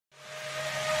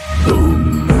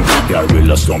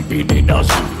gorilla stomping in a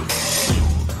zoo.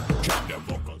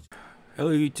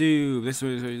 Hello YouTube, this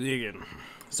is again.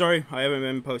 Sorry, I haven't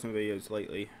been posting videos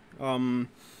lately. I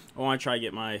want to try to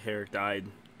get my hair dyed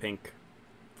pink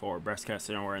for breast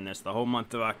cancer awareness. The whole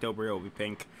month of October it will be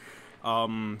pink. So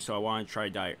I want to try to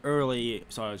dye it early,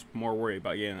 so I was more worried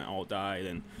about getting it all dyed,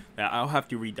 and that I'll have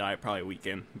to re-dye it probably a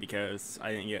weekend because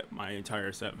I didn't get my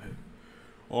entire set of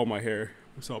all my hair.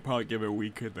 So I'll probably give it a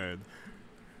week and then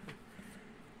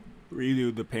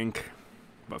redo the pink.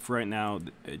 But for right now,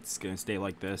 it's gonna stay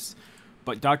like this.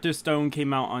 But Dr. Stone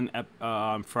came out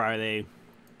on Friday.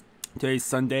 Today's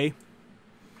Sunday.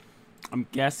 I'm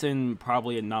guessing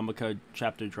probably a Namaka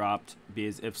chapter dropped,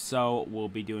 because if so, we'll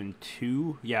be doing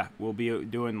 2. Yeah, we'll be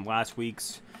doing last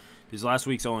week's, because last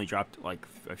week's only dropped like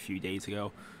a few days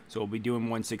ago. So we'll be doing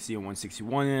 160 and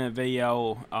 161 in a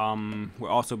video.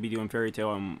 We'll also be doing Fairy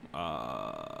Tail and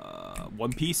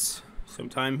One Piece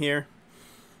sometime here.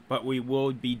 But we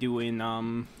will be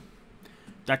doing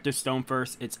Dr. Stone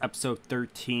first. It's episode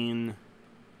 13.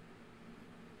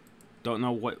 Don't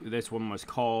know what this one was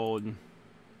called.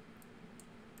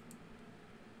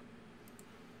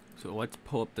 So let's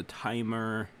pull up the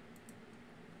timer.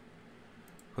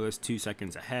 Put us 2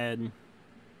 seconds ahead.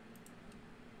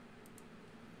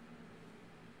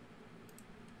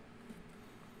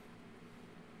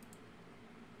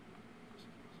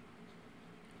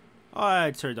 Oh,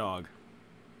 it's her dog.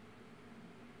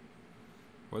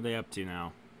 What are they up to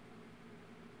now?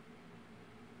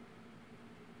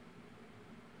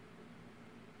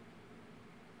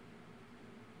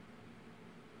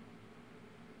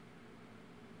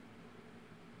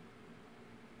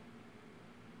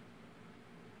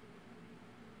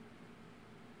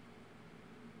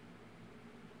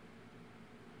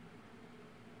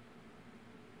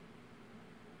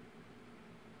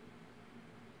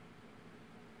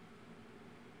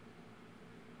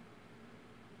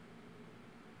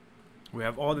 We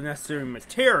have all the necessary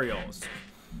materials.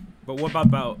 But what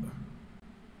about...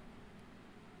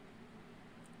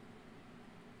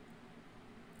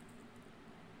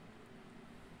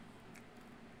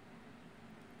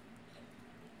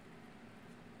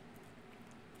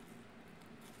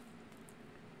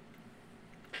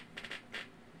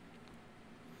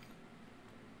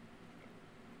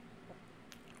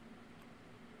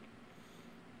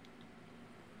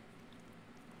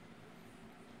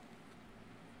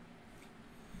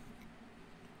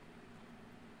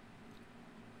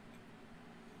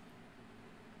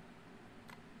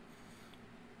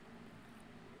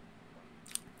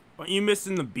 Are you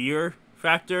missing the beer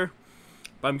factor?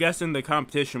 But I'm guessing the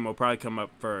competition will probably come up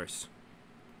first.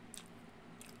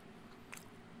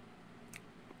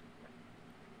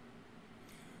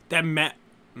 That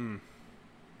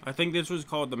I think this was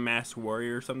called the Masked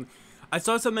Warrior or something. I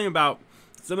saw something about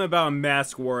a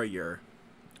Masked Warrior.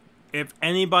 If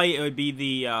anybody, it would be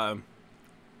the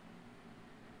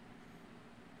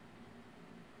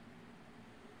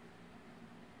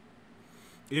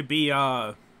it'd be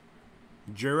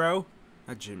Jiro?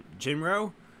 Not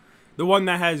Jinro? The one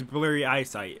that has blurry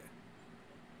eyesight.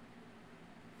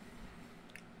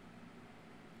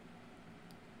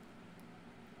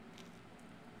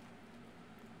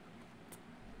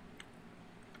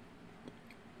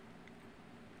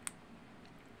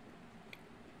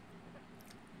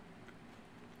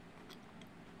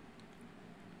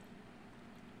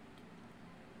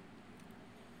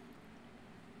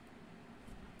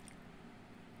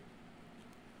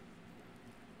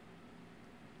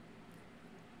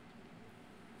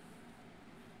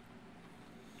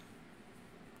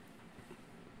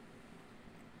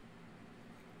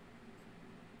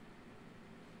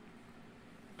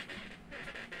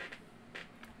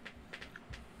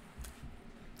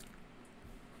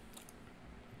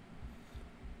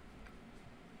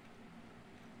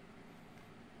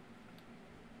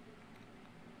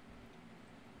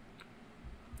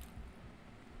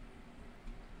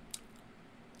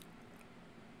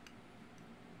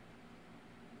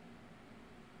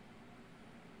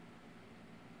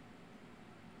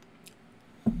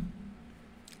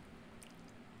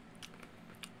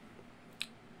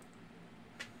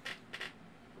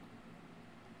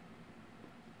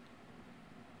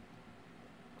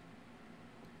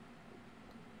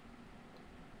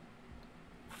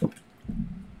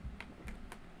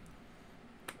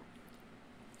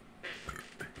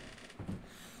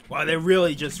 Wow, they're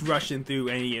really just rushing through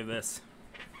any of this.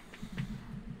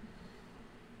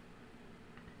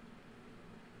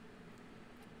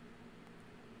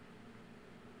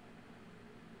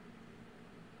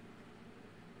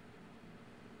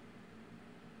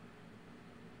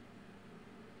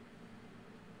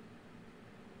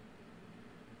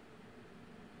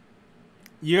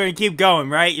 You're gonna keep going,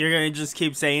 right? You're gonna just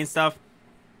keep saying stuff?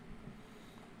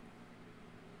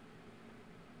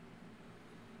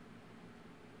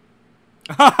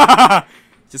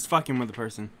 Just fucking with the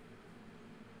person.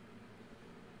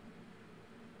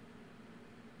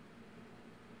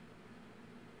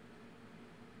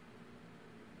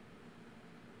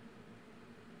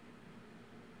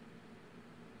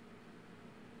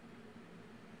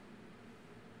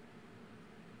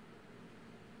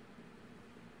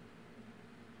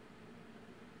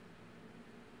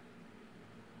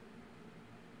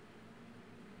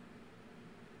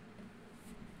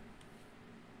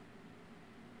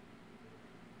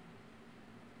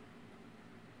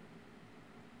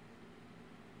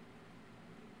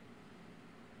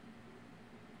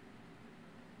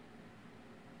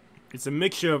 It's a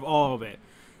mixture of all of it,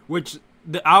 which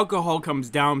the alcohol comes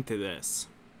down to this.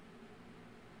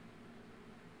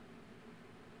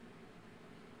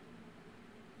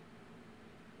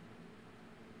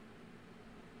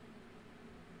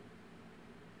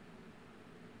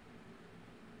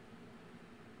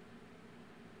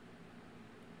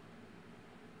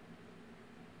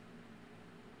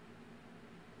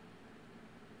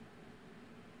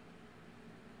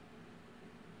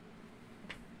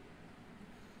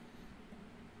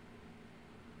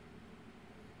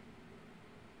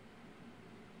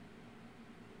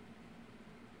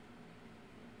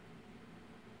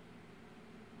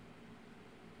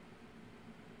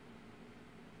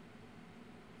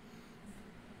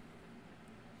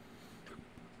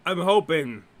 I'm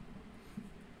hoping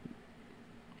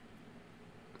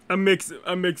I'm mixing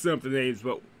up the names,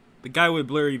 but the guy with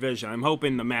blurry vision, I'm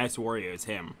hoping the Masked Warrior is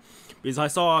him. Because I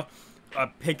saw a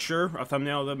picture, a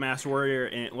thumbnail of the Masked Warrior,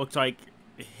 and it looked like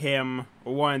him,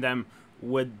 or one of them,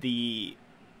 with the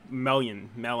melon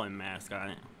mask on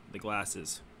it, the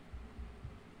glasses.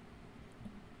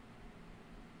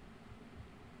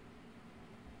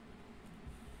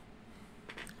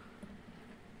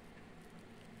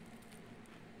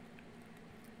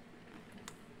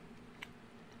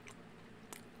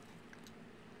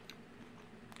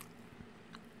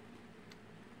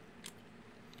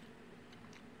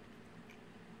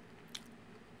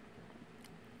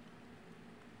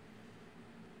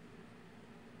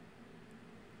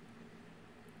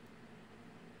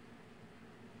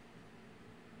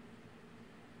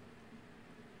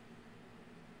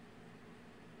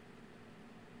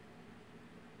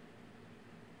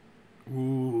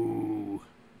 Ooh.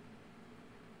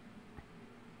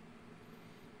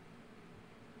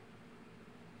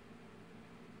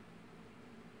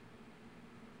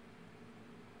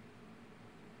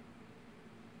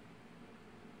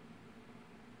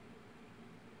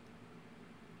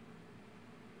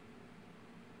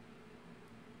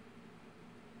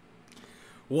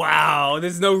 Wow,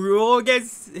 there's no rule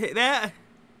against that?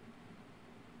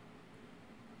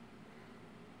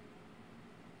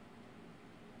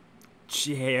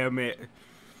 Damn it.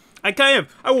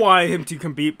 I wanted him to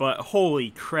compete, but holy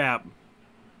crap.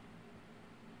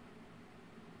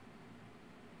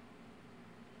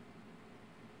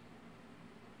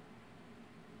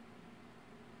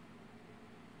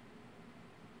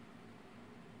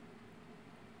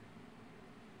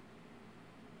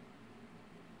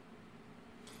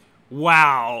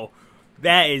 Wow.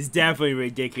 That is definitely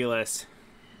ridiculous.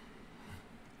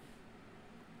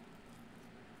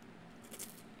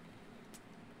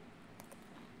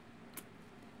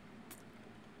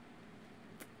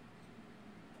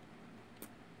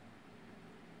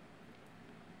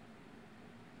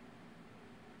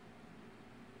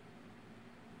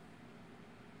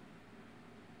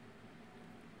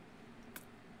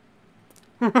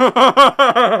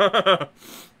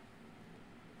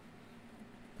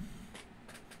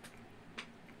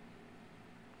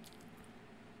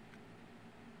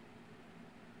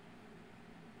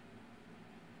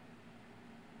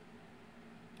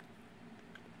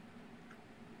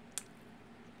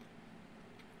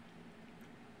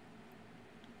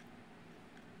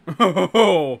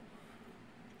 Oh.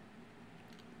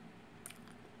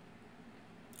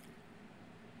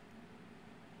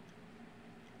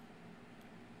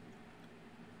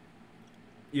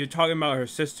 You're talking about her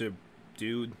sister,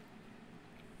 dude.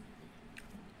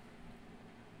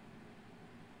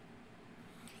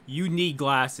 You need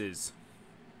glasses.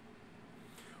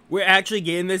 We're actually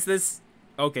getting this.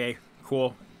 Okay,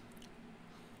 cool.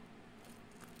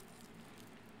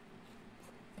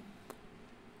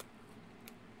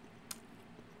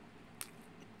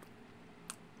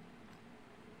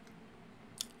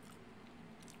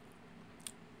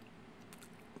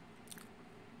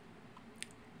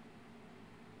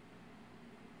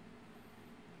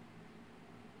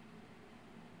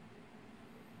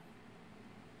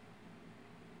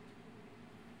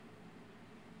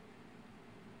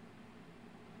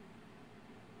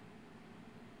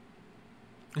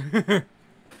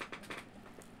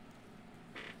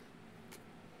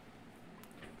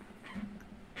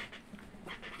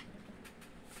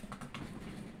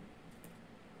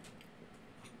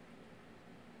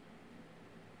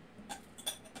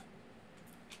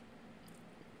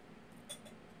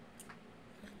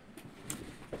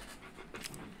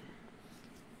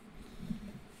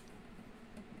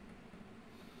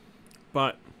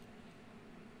 But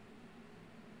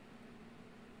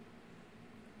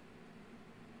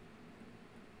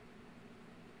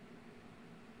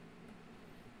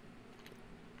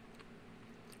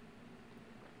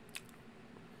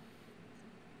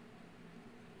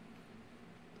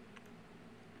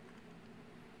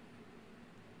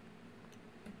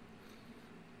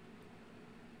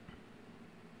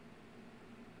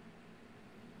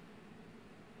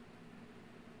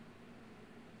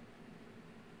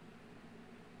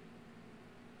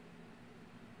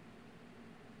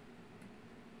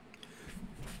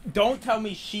don't tell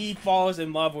me she falls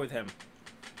in love with him.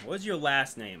 What's your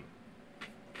last name?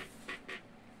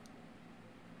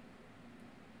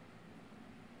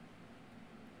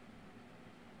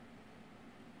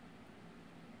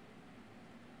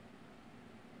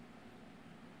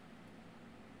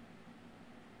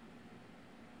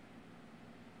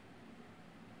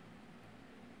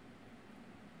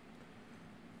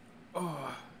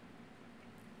 Oh.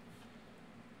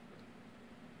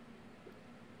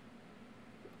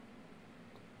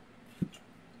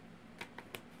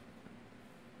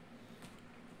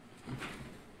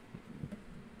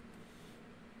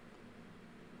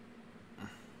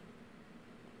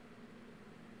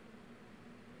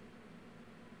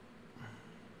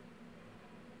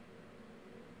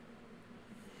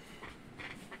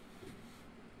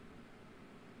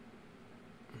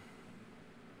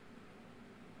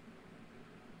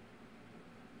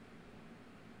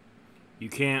 You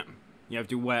can't. You have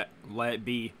to let it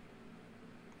be.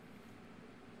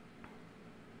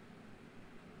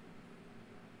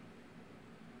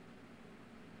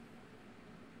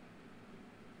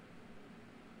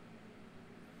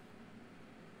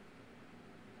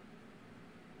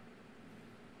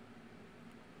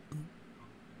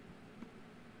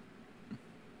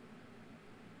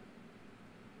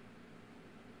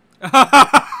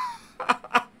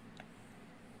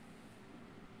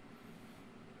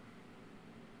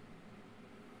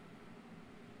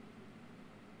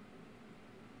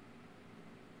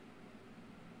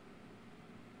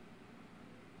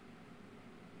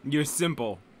 You're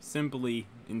simply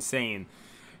insane.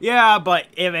 Yeah, but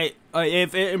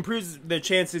if it improves the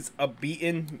chances of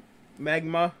beating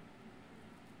Magma,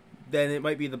 then it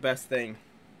might be the best thing.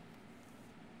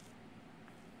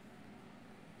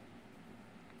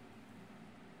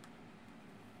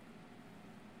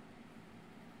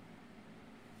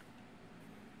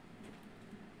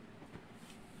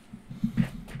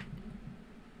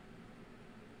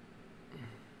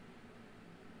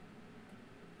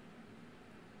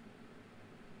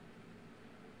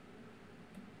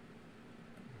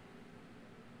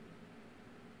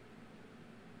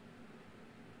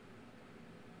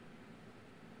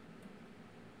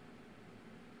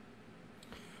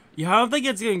 Yeah, I don't think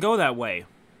it's gonna go that way.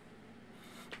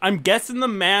 I'm guessing the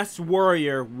Masked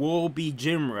Warrior will be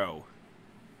Jinro.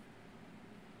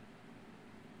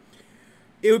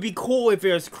 It would be cool if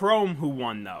it was Chrome who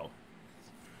won, though.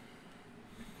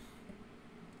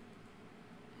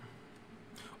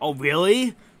 Oh,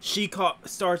 really? She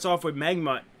starts off with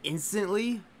Magma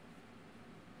instantly?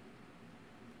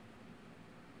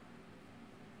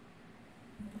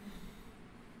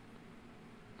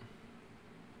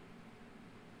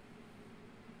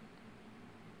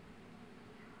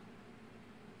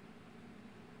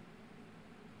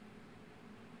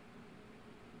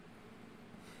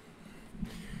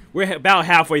 We're about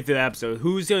halfway through the episode.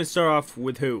 Who's going to start off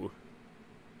with who?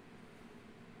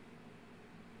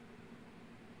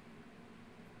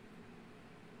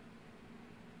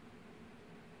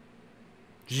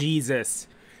 Jesus.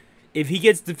 If he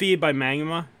gets defeated by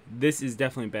Magma, this is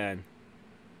definitely bad.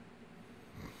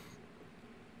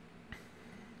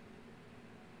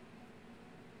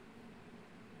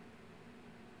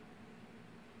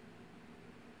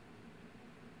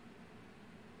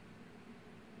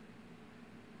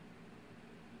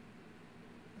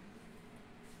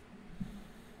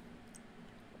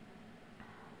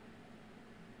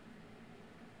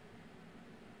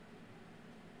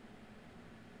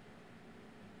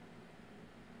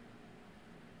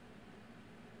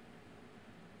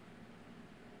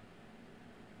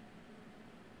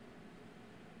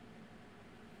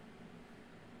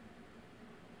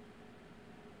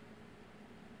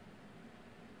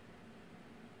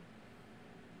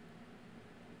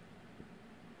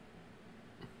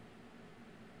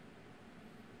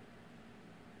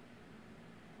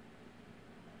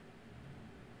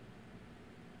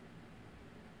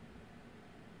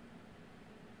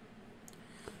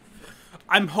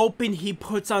 I'm hoping he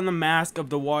puts on the mask of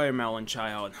the watermelon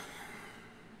child.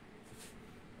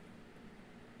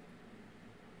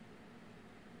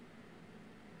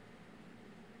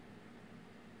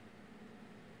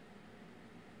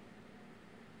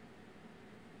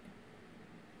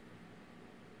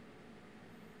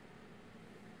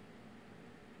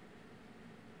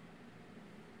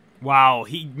 Wow,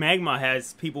 Magma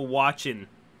has people watching.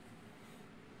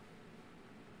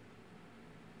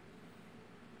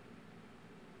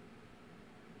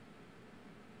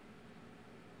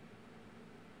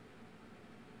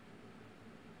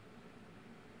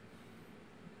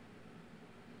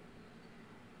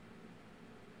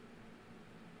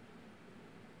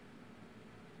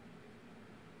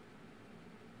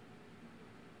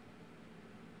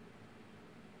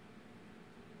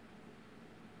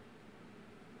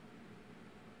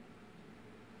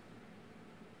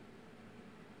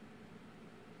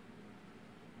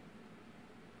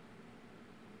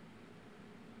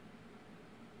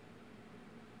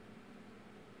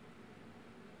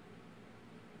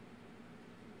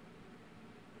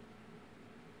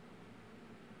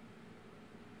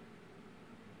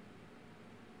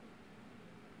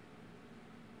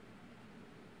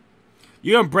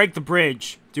 You're gonna break the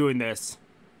bridge doing this.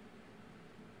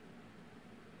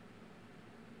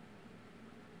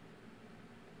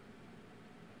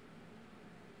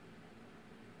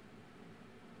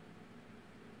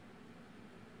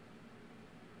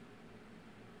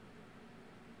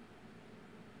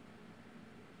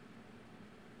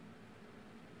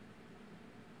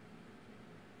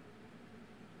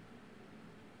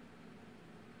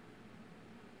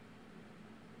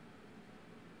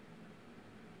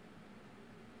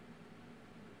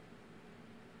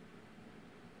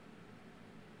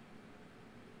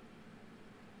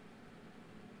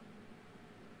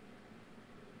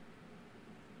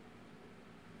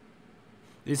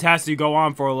 This has to go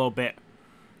on for a little bit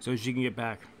so she can get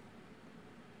back.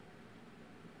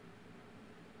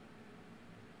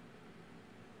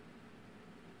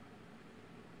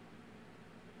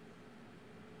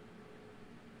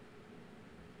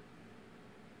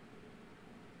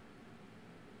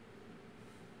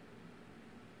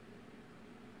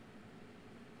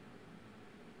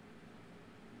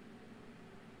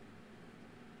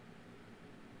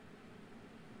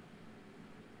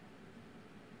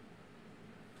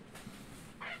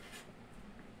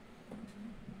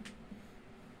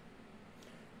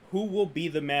 Who will be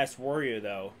the masked warrior,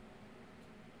 though?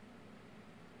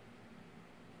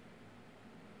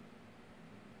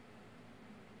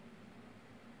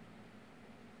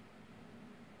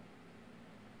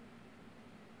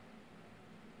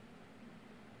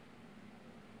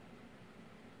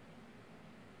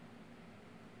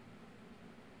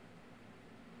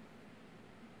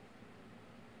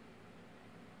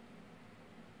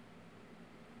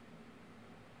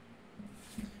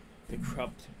 The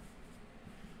corrupt,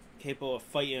 capable of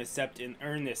fighting except in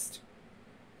earnest.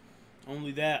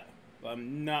 Only that, but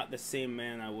I'm not the same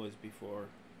man I was before.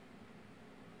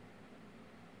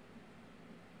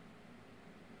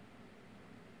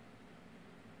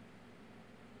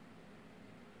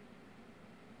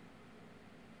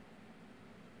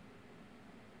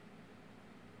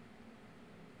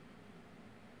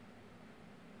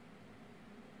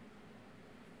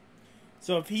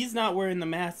 So if he's not wearing the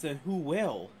mask, then who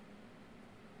will?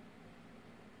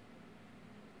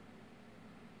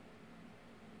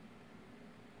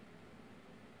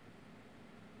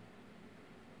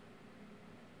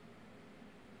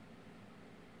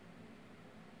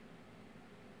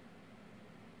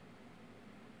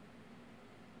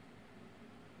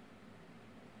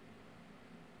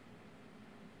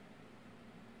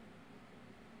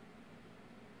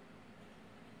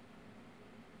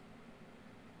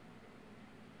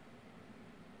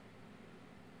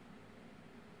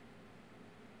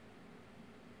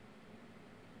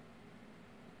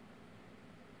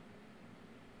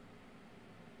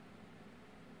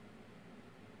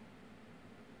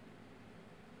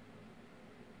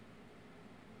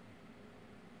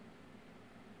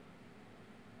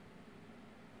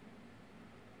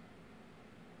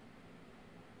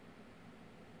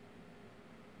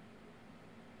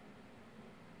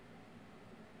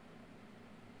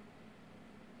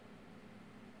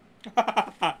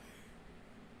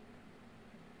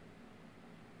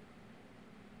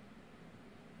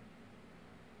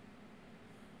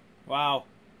 Wow.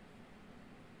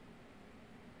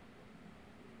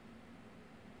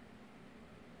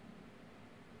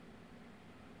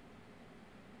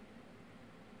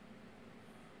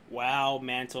 Wow,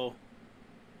 Mantle.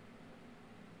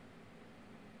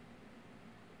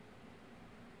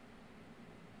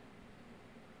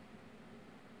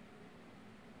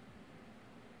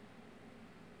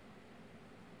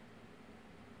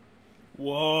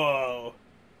 Whoa.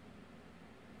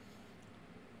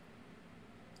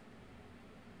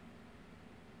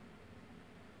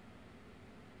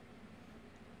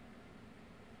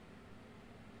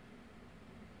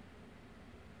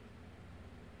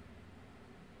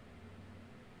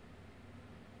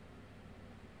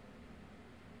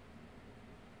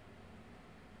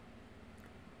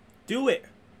 Do it.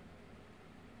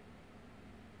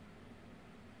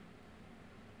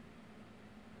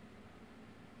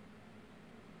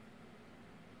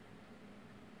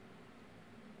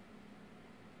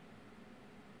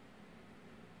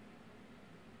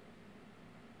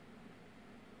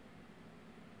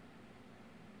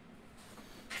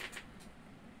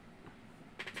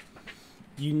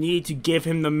 You need to give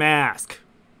him the mask.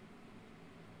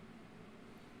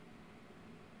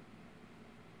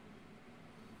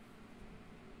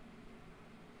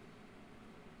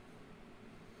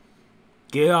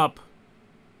 Get up.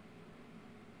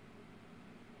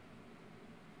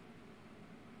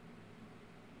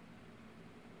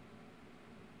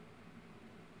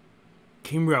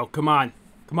 Kimro, come on.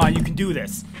 Come on, you can do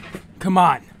this. Come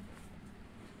on.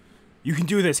 You can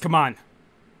do this, come on.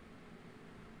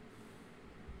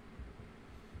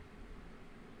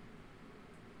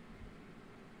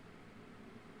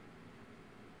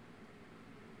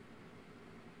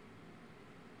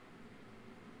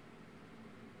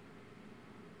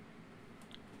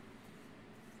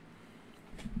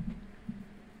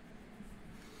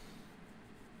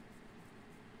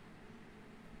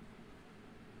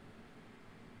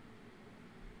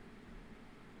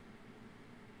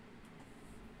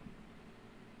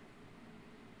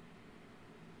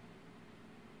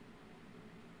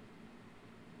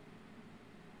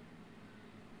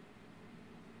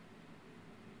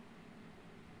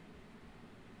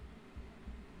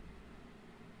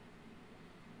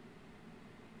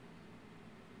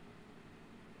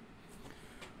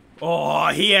 Oh,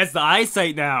 he has the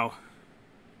eyesight now.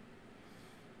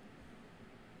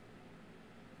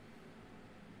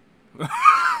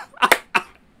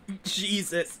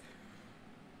 Jesus.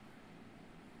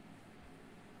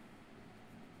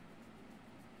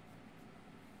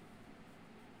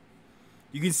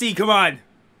 You can see, come on.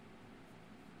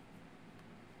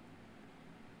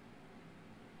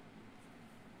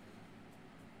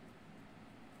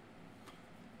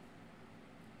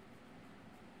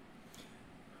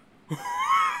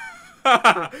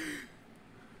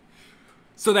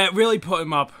 So that really put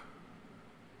him up.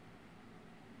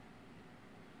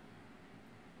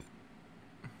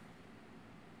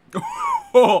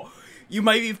 Oh, you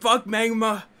might be fucked,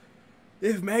 Magma,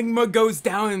 if Magma goes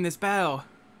down in this battle.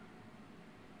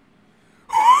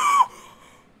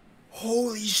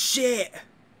 Holy shit.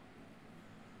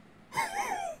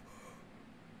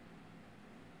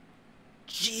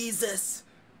 Jesus.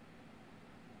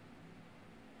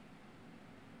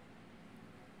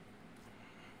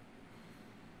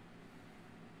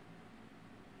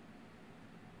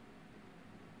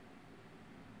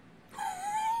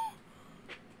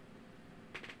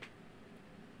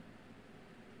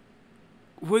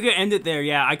 We're gonna end it there,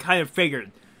 yeah, I kind of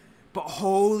figured. But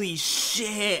holy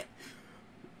shit.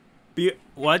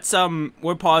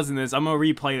 We're pausing this. I'm gonna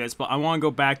replay this, but I wanna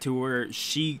go back to where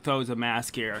she throws a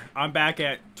mask here. I'm back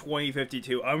at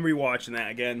 2052. I'm rewatching that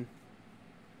again.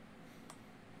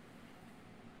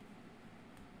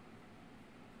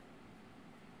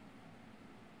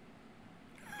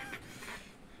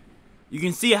 You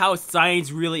can see how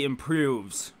science really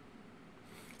improves.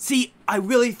 See, I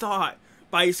really thought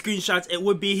by his screenshots it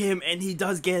would be him, and he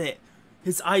does get it.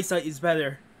 His eyesight is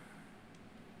better.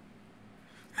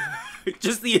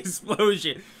 Just the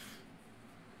explosion.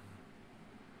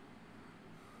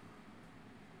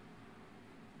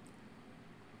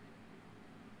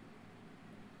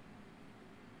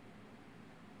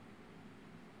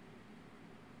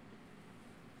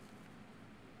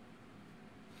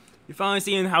 You're finally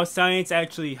seeing how science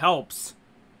actually helps.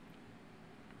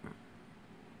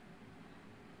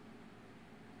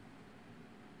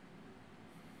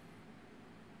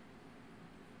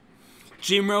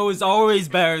 Kimro is always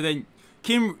better than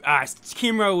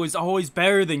Kimro was always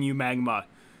better than you, Magma.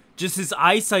 Just his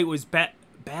eyesight was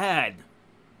bad.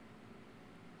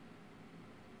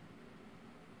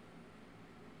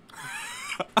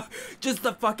 Just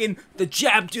the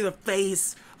jab to the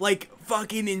face, like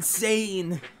fucking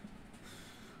insane.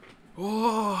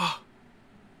 Oh,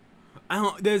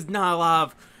 there's not a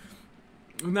lot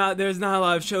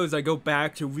of shows I go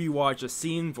back to rewatch a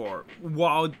scene for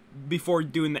before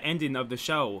doing the ending of the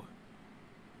show.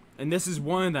 And this is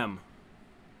one of them.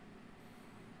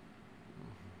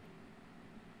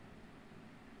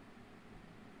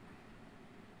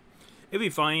 It'd be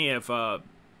funny if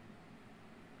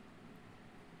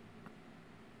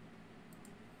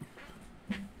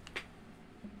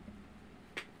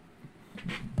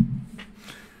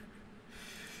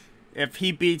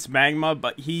he beats Magma,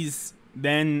 but he's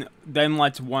then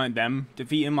lets one of them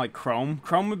defeat him, like Chrome.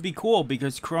 Chrome would be cool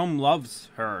because Chrome loves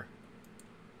her.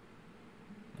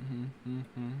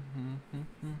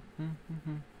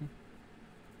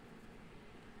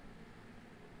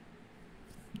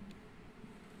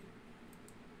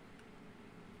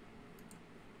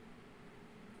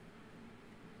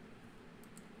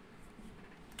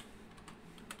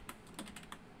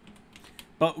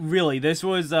 But really, this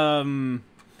was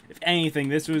if anything,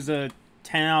 this was a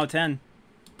 10 out of 10.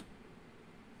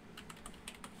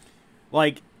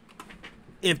 Like,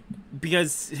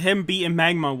 because him beating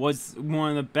Magma was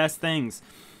one of the best things.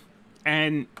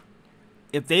 And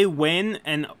if they win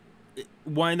and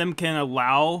one of them can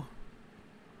allow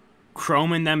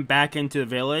Chrome and them back into the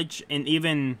village, and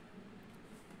even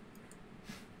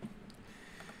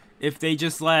if they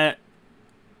just let...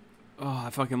 Oh,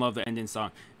 I fucking love the ending song.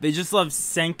 They just love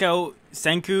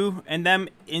Senku and them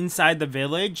inside the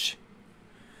village.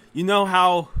 You know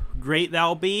how great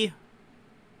that'll be?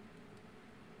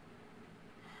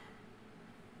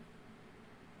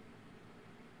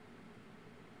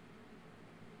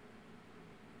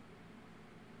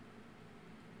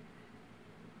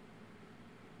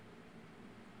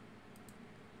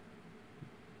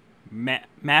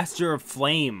 Master of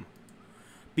Flame.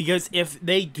 Because if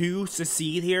they do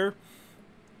succeed here,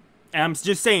 and I'm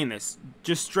just saying this,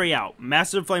 just straight out,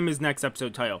 Master of Flame is next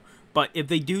episode title. But if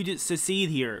they do succeed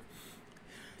here,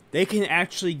 they can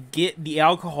actually get the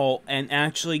alcohol and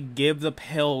actually give the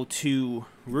pill to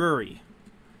Ruri.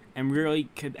 And Ruri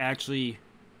could actually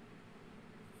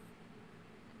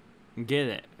get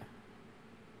it.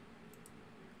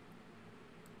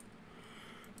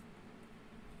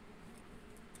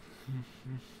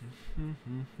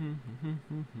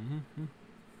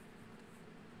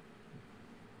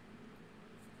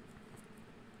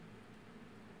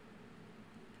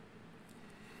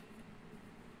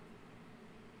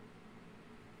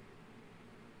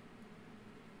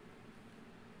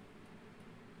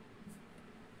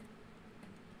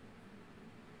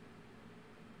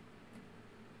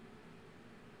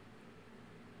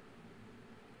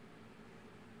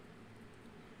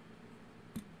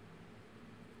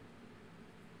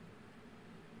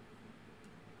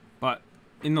 But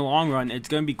in the long run, it's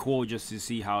going to be cool just to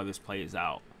see how this plays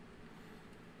out.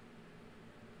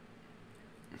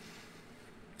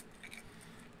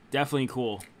 Definitely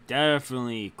cool.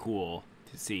 Definitely cool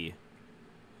to see.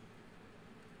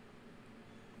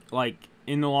 Like,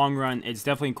 in the long run, it's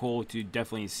definitely cool to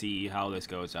definitely see how this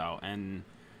goes out. And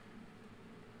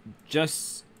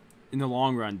just in the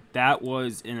long run, that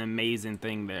was an amazing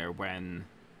thing there when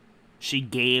she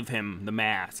gave him the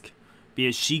mask.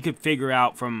 Because she could figure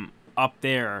out from up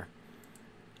there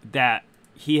that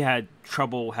he had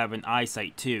trouble having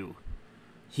eyesight too.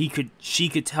 She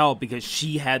could tell because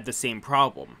she had the same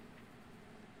problem.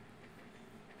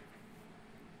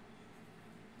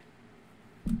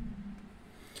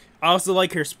 I also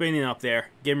like her spinning up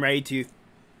there, getting ready to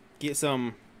get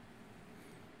some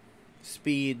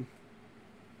speed.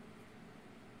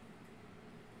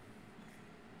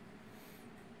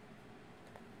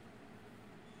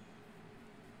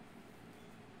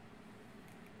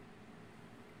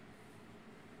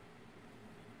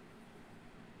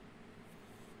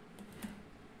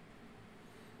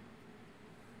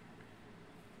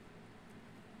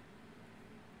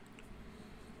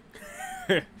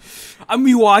 I'm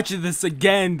rewatching this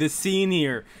again, the scene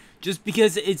here, just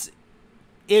because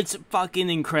it's fucking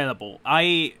incredible.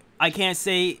 I can't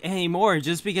say anymore,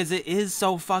 just because it is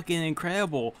so fucking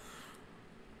incredible.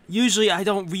 Usually I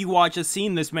don't rewatch a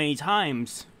scene this many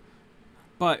times,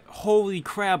 but holy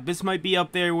crap, this might be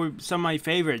up there with some of my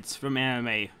favorites from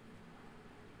anime.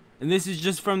 And this is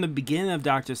just from the beginning of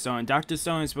Dr. Stone. Dr.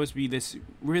 Stone is supposed to be this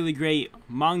really great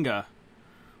manga,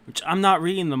 which I'm not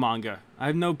reading the manga. I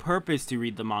have no purpose to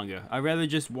read the manga. I'd rather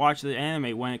just watch the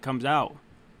anime when it comes out.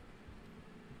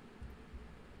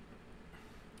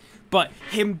 But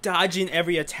him dodging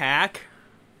every attack...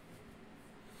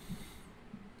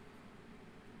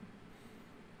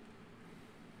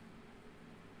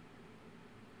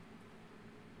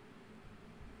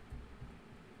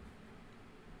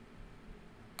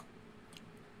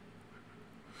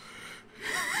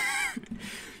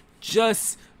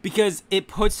 just because it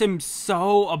puts him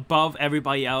so above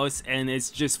everybody else, and it's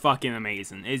just fucking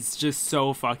amazing. It's just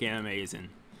so fucking amazing.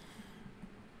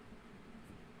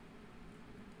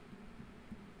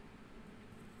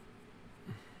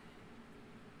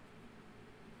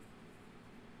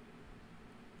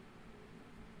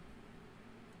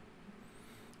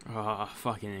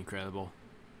 Fucking incredible.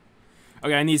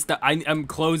 Okay, I need to. I'm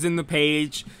closing the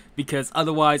page because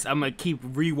otherwise I'm gonna keep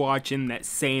rewatching that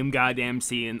same goddamn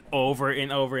scene over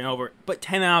and over and over. But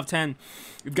 10 out of 10.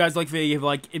 If you guys like the video,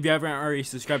 if you haven't already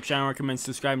subscribed to the channel, I recommend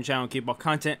subscribing to the channel and keep all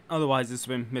content. Otherwise, this has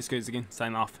been Miss Goodies again,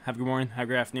 signing off. Have a good morning, have a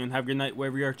good afternoon, have a good night,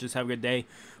 wherever you are. Just have a good day.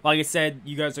 Like I said,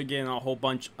 you guys are getting a whole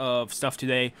bunch of stuff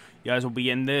today. You guys will be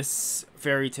in this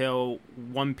Fairy Tail,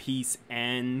 One Piece,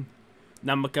 and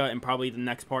Namaka, and probably the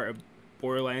next part of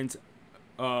Borderlands.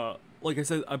 Like I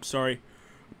said, I'm sorry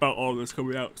about all this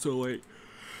coming out so late.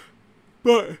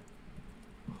 But,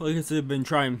 like I said, I've been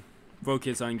trying to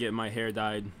focus on getting my hair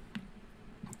dyed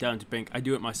down to pink. I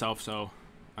do it myself, so,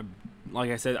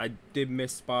 like I said, I did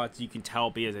miss spots. You can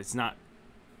tell because it's not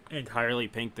entirely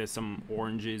pink. There's some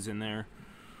oranges in there.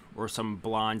 Or some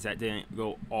blondes that didn't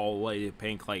go all the way to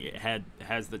pink. Like, it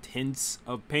has the tints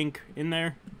of pink in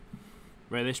there.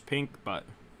 Reddish pink, but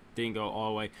didn't go all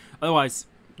the way. Otherwise,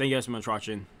 thank you guys so much for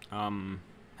watching.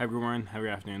 Have a good morning, have a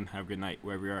good afternoon, have a good night,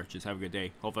 wherever you are. Just have a good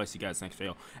day. Hopefully I see you guys next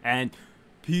video. And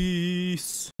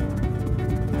peace.